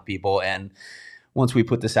a lot of people. And once we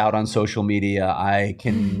put this out on social media, I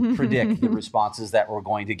can predict the responses that we're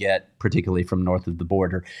going to get, particularly from north of the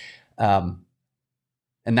border.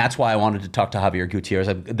 And that's why I wanted to talk to Javier Gutierrez.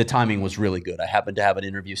 The timing was really good. I happened to have an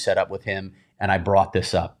interview set up with him, and I brought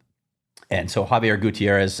this up. And so Javier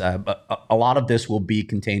Gutierrez, a lot of this will be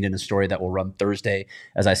contained in a story that will run Thursday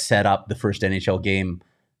as I set up the first NHL game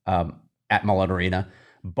at Mullet Arena.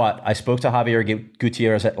 But I spoke to Javier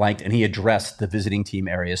Gutierrez at length, and he addressed the visiting team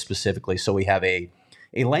areas specifically. So we have a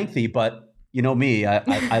lengthy, but you know me,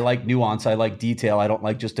 I like nuance. I like detail. I don't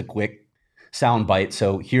like just a quick soundbite.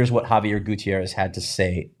 So here's what Javier Gutierrez had to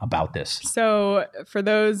say about this. So for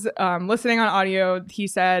those listening on audio, he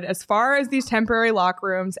said, as far as these temporary locker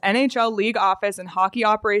rooms, NHL league office and hockey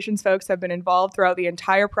operations folks have been involved throughout the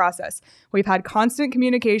entire process. We've had constant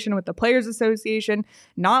communication with the Players Association,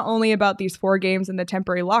 not only about these 4 games in the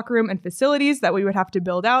temporary locker room and facilities that we would have to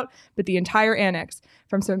build out, but the entire annex.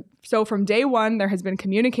 From day one, there has been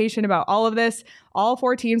communication about all of this. All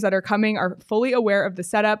 4 teams that are coming are fully aware of the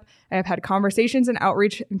setup. I have had conversations and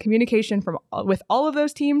outreach and communication with all of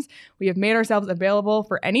those teams. We have made ourselves available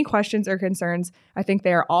for any questions or concerns. I think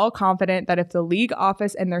they are all confident that if the league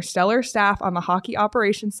office and their stellar staff on the hockey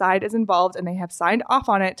operations side is involved and they have signed off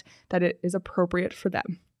on it, that it is appropriate for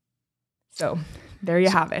them. So there you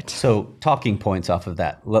have it. So talking points off of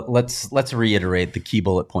that. Let's reiterate the key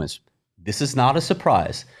bullet points. This is not a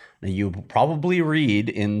surprise. Now, you probably read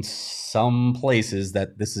in some places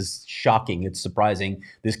that this is shocking, it's surprising,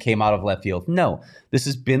 this came out of left field. No, this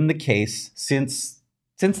has been the case since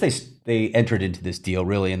they entered into this deal,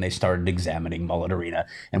 really, and they started examining Mullet Arena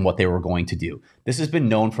and what they were going to do. This has been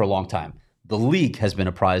known for a long time. The league has been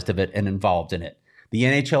apprised of it and involved in it. The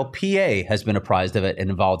NHLPA has been apprised of it and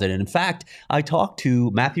involved in it. In fact, I talked to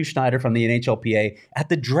Matthew Schneider from the NHLPA at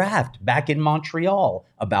the draft back in Montreal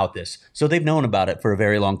about this. So they've known about it for a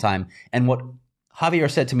very long time. And what Javier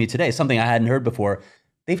said to me today, something I hadn't heard before,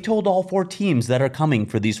 they've told all 4 teams that are coming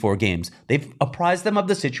for these 4 games. They've apprised them of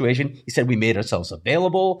the situation. He said, we made ourselves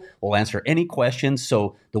available. We'll answer any questions.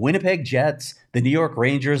 So the Winnipeg Jets, the New York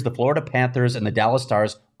Rangers, the Florida Panthers, and the Dallas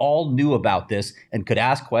Stars all knew about this and could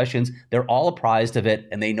ask questions. They're all apprised of it,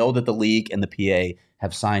 and they know that the league and the PA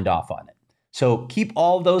have signed off on it. So keep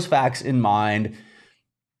all those facts in mind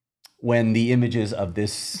when the images of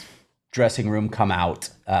this dressing room come out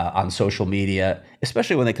on social media,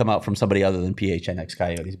 especially when they come out from somebody other than PHNX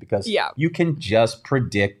Coyotes, because you can just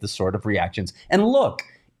predict the sort of reactions. And look,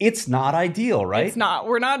 It's not ideal, right? It's not.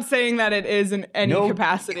 We're not saying that it is in any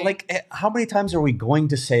capacity. Like, how many times are we going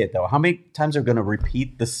to say it, though? How many times are we going to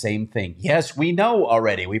repeat the same thing? Yes, we know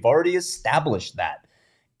already. We've already established that.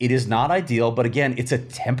 It is not ideal, but again, it's a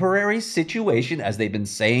temporary situation, as they've been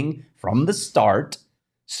saying from the start.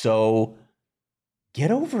 So get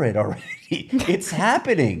over it already. It's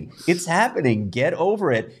happening. It's happening. Get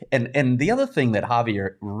over it. And the other thing that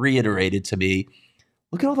Javier reiterated to me,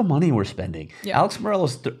 look at all the money we're spending. Yeah. Alex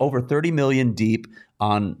Morelos over $30 million deep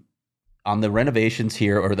on the renovations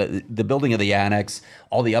here, or the building of the annex,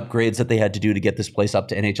 all the upgrades that they had to do to get this place up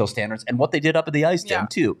to NHL standards, and what they did up at the ice den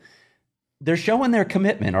too. They're showing their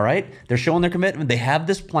commitment, all right? They're showing their commitment. They have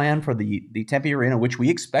this plan for the Tempe Arena, which we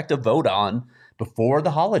expect a vote on before the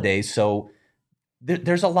holidays. So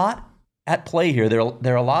there's a lot at play here. There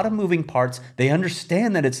are a lot of moving parts. They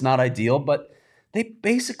understand that it's not ideal, but they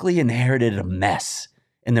basically inherited a mess,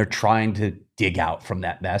 and they're trying to dig out from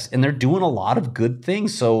that mess, and they're doing a lot of good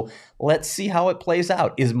things. So let's see how it plays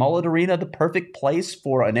out. Is Mullet Arena the perfect place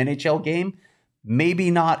for an NHL game? Maybe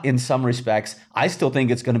not in some respects. I still think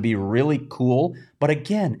it's going to be really cool. But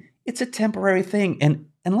again, it's a temporary thing. And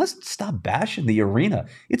let's stop bashing the arena.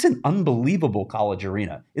 It's an unbelievable college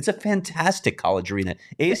arena. It's a fantastic college arena.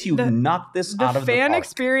 ASU knocked this out of the park. The fan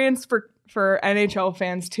experience for NHL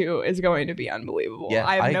fans too is going to be unbelievable. Yeah,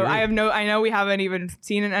 I know we haven't even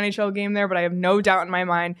seen an NHL game there, but I have no doubt in my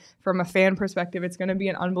mind from a fan perspective, it's going to be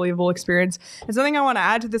an unbelievable experience. And something I want to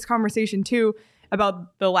add to this conversation too,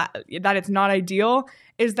 about that it's not ideal,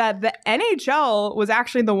 is that the NHL was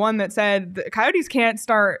actually the one that said the Coyotes can't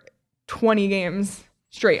start 20 games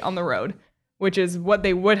straight on the road, which is what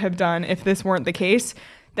they would have done if this weren't the case.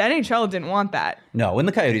 The NHL didn't want that. No, and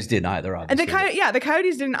the Coyotes didn't either, obviously. And the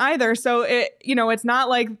Coyotes didn't either. So it's not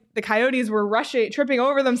like the Coyotes were tripping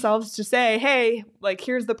over themselves to say, hey, like,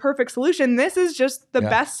 here's the perfect solution. This is just the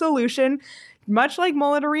best solution. Much like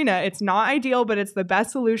Mullet Arena, it's not ideal, but it's the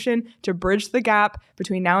best solution to bridge the gap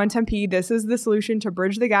between now and Tempe. This is the solution to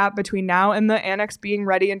bridge the gap between now and the annex being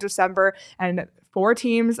ready in December. And 4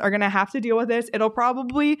 teams are going to have to deal with this. It'll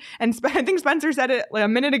probably, and I think Spencer said it like a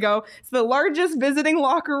minute ago, it's the largest visiting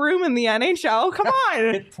locker room in the NHL. Come on.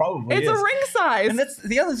 It probably is. It's a ring size. And that's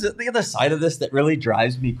the other side of this that really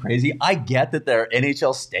drives me crazy. I get that there are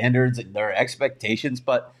NHL standards and there are expectations,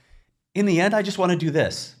 but in the end, I just want to do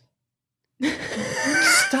this.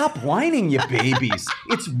 Stop whining, you babies.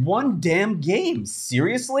 It's one damn game.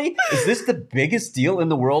 Seriously? Is this the biggest deal in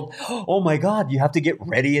the world? Oh my God, you have to get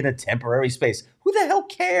ready in a temporary space. Who the hell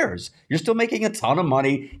cares? You're still making a ton of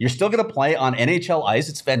money. You're still going to play on NHL ice.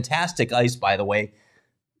 It's fantastic ice, by the way.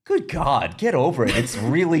 Good God, get over it. It's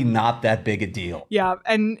really not that big a deal. Yeah,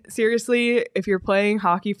 and seriously, if you're playing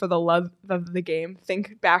hockey for the love of the game,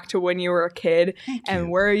 think back to when you were a kid and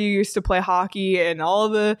where you used to play hockey and all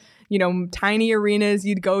the, tiny arenas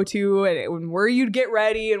you'd go to and where you'd get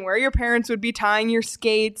ready and where your parents would be tying your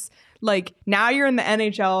skates. Like, now you're in the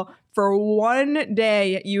NHL. For one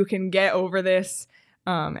day, you can get over this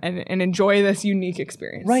and enjoy this unique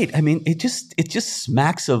experience. Right. I mean, it just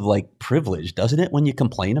smacks of like privilege, doesn't it, when you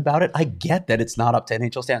complain about it? I get that it's not up to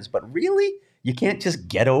NHL standards, but really? You can't just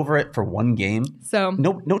get over it for one game. So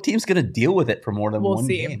no team's going to deal with it for more than one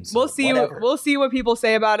game. So we'll see what people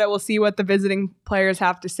say about it. We'll see what the visiting players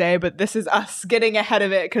have to say. But this is us getting ahead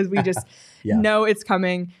of it because we just know it's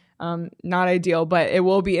coming. Not ideal, but it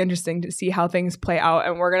will be interesting to see how things play out.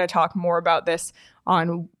 And we're going to talk more about this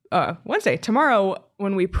on Wednesday, tomorrow,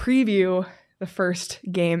 when we preview the first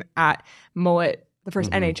game at Mullet. The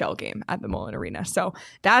first NHL game at the Mullet Arena. So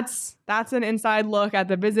that's an inside look at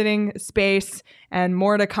the visiting space, and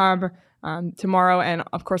more to come tomorrow and,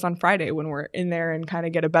 of course, on Friday when we're in there and kind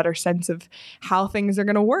of get a better sense of how things are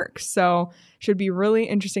going to work. So should be really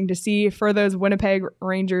interesting to see for those Winnipeg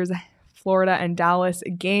Rangers, Florida, and Dallas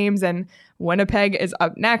games. And Winnipeg is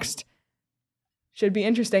up next. Should be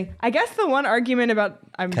interesting. I guess the one argument about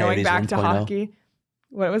going back to hockey.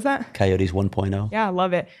 What was that? Coyotes 1.0. Yeah, I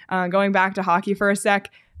love it. Going back to hockey for a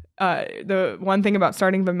sec, the one thing about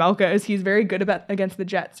starting Vejmelka is he's very good against the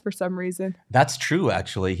Jets for some reason. That's true,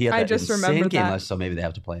 actually. He had that insane game, so maybe they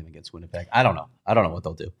have to play him against Winnipeg. I don't know what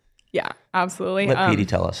they'll do. Yeah, absolutely. Let Petey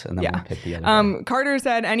tell us, and then we'll pick the other guy. Carter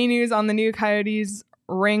said, any news on the new Coyotes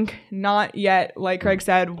rink? Not yet. Like Craig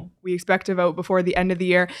said, we expect to vote before the end of the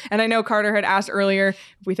year. And I know Carter had asked earlier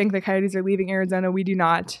if we think the Coyotes are leaving Arizona. We do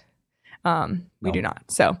not. We do not.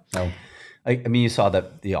 So, no. I mean, you saw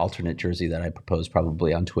the alternate jersey that I proposed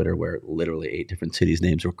probably on Twitter, where literally 8 different cities'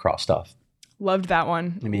 names were crossed off. Loved that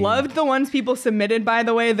one. Loved the ones people submitted, by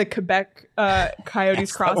the way, the Quebec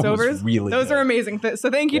Coyotes crossovers. Those are amazing.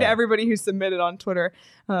 So thank you to everybody who submitted on Twitter.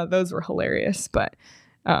 Those were hilarious. But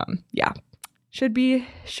Yeah. Should be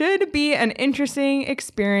an interesting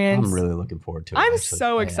experience. I'm really looking forward to it. I'm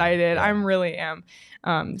so excited. I really am.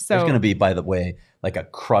 There's going to be, by the way, like a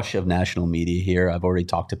crush of national media here. I've already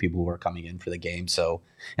talked to people who are coming in for the game. So,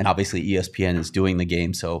 and obviously ESPN is doing the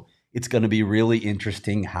game. So it's going to be really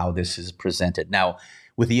interesting how this is presented. Now,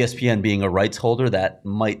 with ESPN being a rights holder, that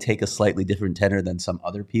might take a slightly different tenor than some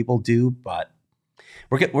other people do, but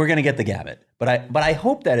we're going to get the gamut. But I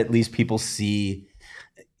hope that at least people see,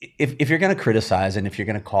 if you're going to criticize and if you're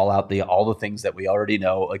going to call out all the things that we already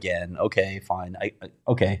know, again, okay, fine.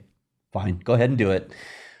 Fine. Go ahead and do it.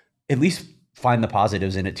 At least find the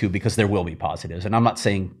positives in it too, because there will be positives. And I'm not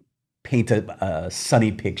saying paint a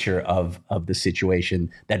sunny picture of the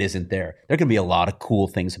situation that isn't there. There can be a lot of cool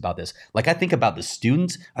things about this. Like I think about the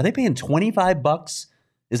students. Are they paying $25?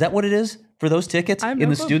 Is that what it is for those tickets in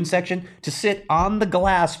the student section to sit on the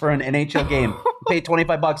glass for an NHL game? Pay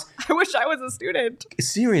 $25. I wish I was a student.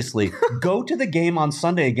 Seriously, go to the game on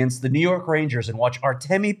Sunday against the New York Rangers and watch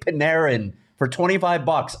Artemi Panarin for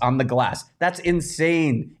 $25 on the glass. That's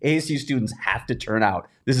insane. ASU students have to turn out.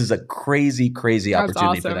 This is a crazy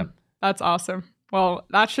opportunity for them. That's awesome. Well,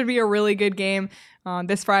 that should be a really good game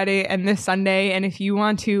this Friday and this Sunday. And if you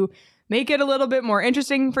want to make it a little bit more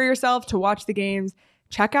interesting for yourself to watch the games,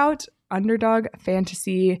 check out Underdog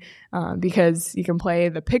Fantasy because you can play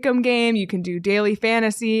the pick'em game. You can do daily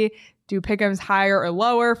fantasy, do pick'ems higher or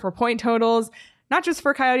lower for point totals. Not just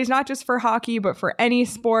for Coyotes, not just for hockey, but for any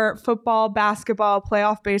sport. Football, basketball,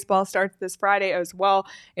 playoff baseball starts this Friday as well.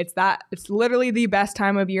 It's literally the best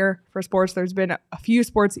time of year for sports. There's been a few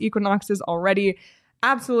sports equinoxes already.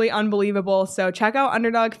 Absolutely unbelievable. So check out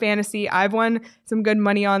Underdog Fantasy. I've won some good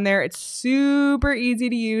money on there. It's super easy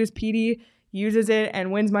to use. PD uses it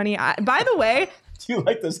and wins money. By the way, do you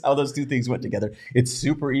like how those two things went together? It's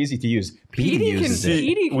super easy to use. Petey uses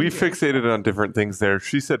it. We fixated on different things there.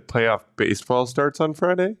 She said playoff baseball starts on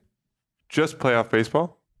Friday. Just playoff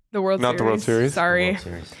baseball? The World Series. Not the World Series? Sorry.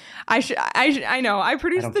 I know. I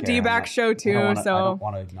produced the D-back show too. I don't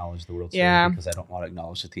want to acknowledge the World Series because I don't want to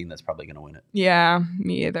acknowledge the team that's probably going to win it. Yeah,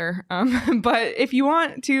 me either. But if you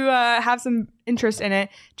want to have some interest in it,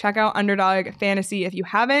 check out Underdog Fantasy. If you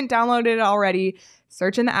haven't downloaded it already,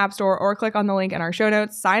 search in the App Store or click on the link in our show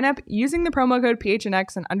notes. Sign up using the promo code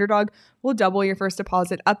PHNX and Underdog will double your first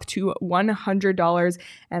deposit up to $100.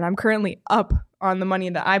 And I'm currently up on the money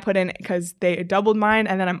that I put in because they doubled mine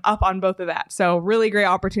and then I'm up on both of that. So really great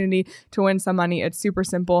opportunity to win some money. It's super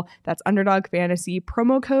simple. That's Underdog Fantasy,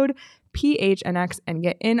 promo code PHNX, and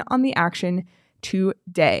get in on the action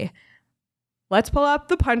today. Let's pull up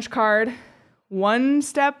the punch card. One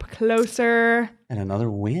step closer. And another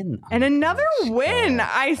win.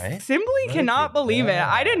 I simply cannot believe it.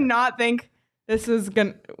 I did not think this was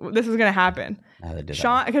gonna happen.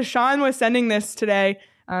 Because Sean was sending this today.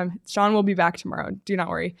 Sean will be back tomorrow. Do not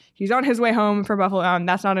worry. He's on his way home from Buffalo.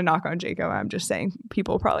 That's not a knock on Jacob. I'm just saying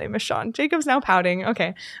people probably miss Sean. Jacob's now pouting.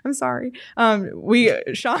 Okay, I'm sorry.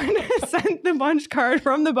 Sean sent the punch card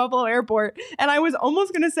from the Buffalo airport, and I was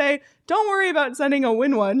almost gonna say, don't worry about sending a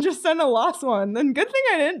win one. Just send a loss one. And good thing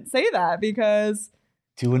I didn't say that because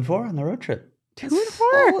 2-4 on the road trip.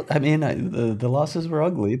 2-4. I mean, the losses were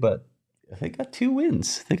ugly, but they got 2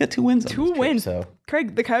 wins. They got 2 wins. Two wins. So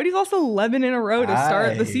Craig, the Coyotes lost 11 in a row to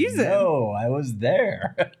start the season. No, I was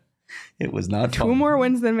there. It was not 2 more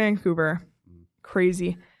wins than Vancouver.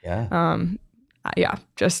 Crazy. Yeah. Yeah.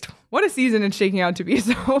 Just what a season it's shaking out to be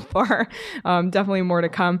so far. Definitely more to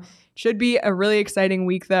come. Should be a really exciting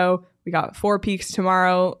week though. We got 4 peaks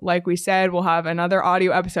tomorrow. Like we said, we'll have another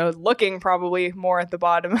audio episode looking probably more at the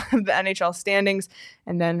bottom of the NHL standings.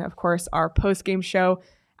 And then of course our post-game show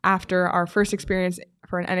after our first experience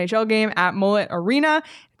for an NHL game at Mullet Arena.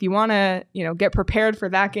 If you want to, get prepared for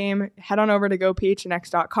that game, head on over to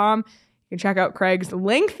gophnx.com. You can check out Craig's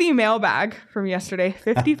lengthy mailbag from yesterday,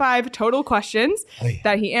 55 total questions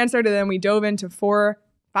that he answered. And then we dove into 5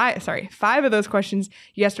 of those questions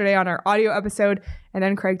yesterday on our audio episode. And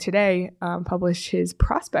then Craig today published his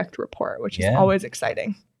prospect report, which is always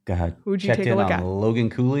exciting. Go ahead. Who'd you take a look at? Logan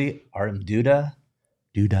Cooley, Artem Duda.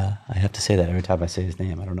 I have to say that every time I say his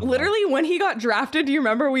name. I don't know. Literally, when he got drafted, do you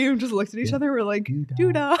remember we just looked at each other? We're like,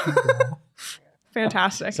 Duda.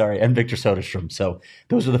 Fantastic. Sorry, and Victor Soderstrom. So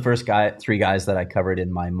those are the first 3 guys that I covered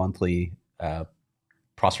in my monthly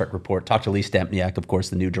prospect report. Talked to Lee Stempniak, of course,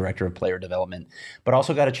 the new director of player development, but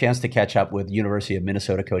also got a chance to catch up with University of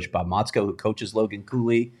Minnesota coach Bob Motzko, who coaches Logan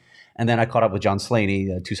Cooley. And then I caught up with John Slaney,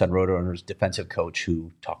 Tucson Roadrunners defensive coach,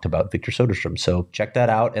 who talked about Victor Soderstrom. So check that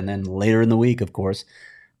out. And then later in the week, of course,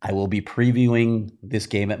 I will be previewing this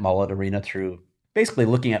game at Mullet Arena through basically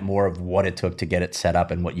looking at more of what it took to get it set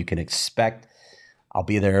up and what you can expect. I'll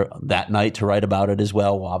be there that night to write about it as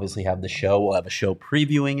well. We'll obviously have the show. We'll have a show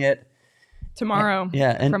previewing it tomorrow.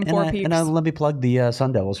 From Four Peaks. Let me plug the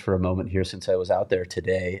Sun Devils for a moment here since I was out there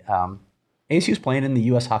today. ASU's playing in the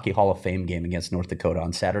U.S. Hockey Hall of Fame game against North Dakota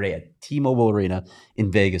on Saturday at T-Mobile Arena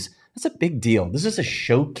in Vegas. That's a big deal. This is a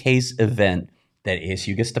showcase event that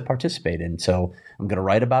ASU gets to participate in. So I'm going to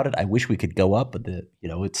write about it. I wish we could go up, but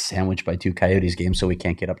it's sandwiched by 2 Coyotes games, so we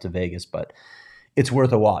can't get up to Vegas. But it's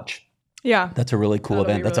worth a watch. Yeah. That's a really cool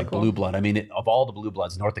event. That's really a cool. blue blood. I mean, of all the blue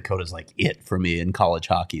bloods, North Dakota's like it for me in college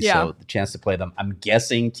hockey. Yeah. So the chance to play them, I'm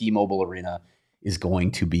guessing T-Mobile Arena is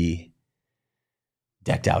going to be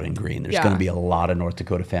decked out in green. There's going to be a lot of North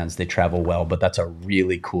Dakota fans. They travel well, but that's a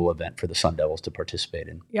really cool event for the Sun Devils to participate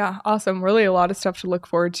in. Yeah, awesome. Really a lot of stuff to look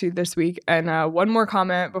forward to this week. And one more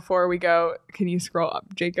comment before we go. Can you scroll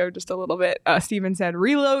up, Jacob, just a little bit? Steven said,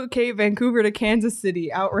 relocate Vancouver to Kansas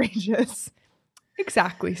City. Outrageous.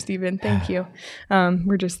 Exactly, Steven. Thank you.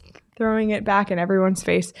 We're just throwing it back in everyone's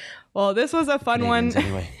face. Well, this was a fun one.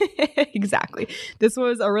 Anyway. Exactly. This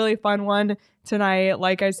was a really fun one tonight.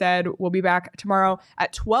 Like I said, we'll be back tomorrow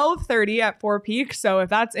at 12:30 at Four Peaks. So if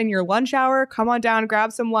that's in your lunch hour, come on down,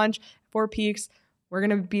 grab some lunch at Four Peaks. We're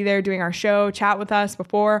going to be there doing our show, chat with us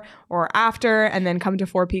before or after, and then come to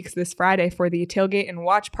Four Peaks this Friday for the tailgate and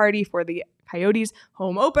watch party for the Coyotes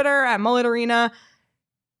home opener at Mullet Arena.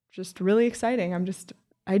 Just really exciting.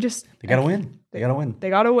 They got to win. They got to win. They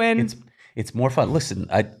got to win. It's more fun. Listen,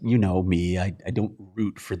 you know me. I don't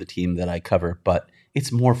root for the team that I cover, but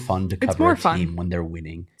it's more fun to cover a team when they're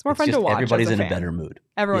winning. It's more fun to watch. Everybody's in a better mood.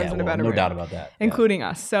 Everyone's in a better mood. No doubt about that. Including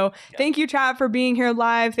us. So thank you, chat, for being here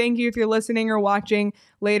live. Thank you if you're listening or watching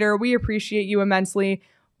later. We appreciate you immensely.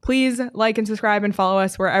 Please like and subscribe and follow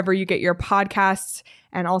us wherever you get your podcasts.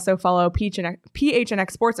 And also follow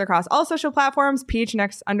PHNX Sports across all social platforms,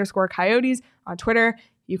 PHNX_Coyotes on Twitter.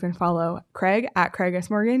 You can follow Craig at Craig S.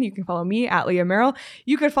 Morgan. You can follow me at Leah Merrill.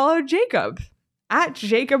 You could follow Jacob at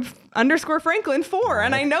Jacob_Franklin4.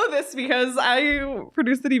 And I know this because I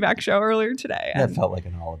produced the DVAC show earlier today. That felt like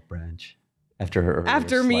an olive branch.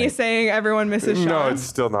 After me saying everyone misses Sean. No, it's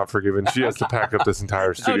still not forgiven. She has to pack up this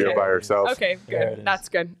entire studio by herself. Okay, good. That's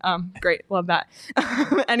good. Great. Love that.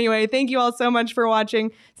 Anyway, thank you all so much for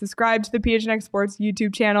watching. Subscribe to the PHNX Sports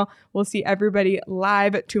YouTube channel. We'll see everybody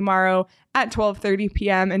live tomorrow at 12:30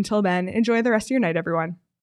 p.m. Until then, enjoy the rest of your night, everyone.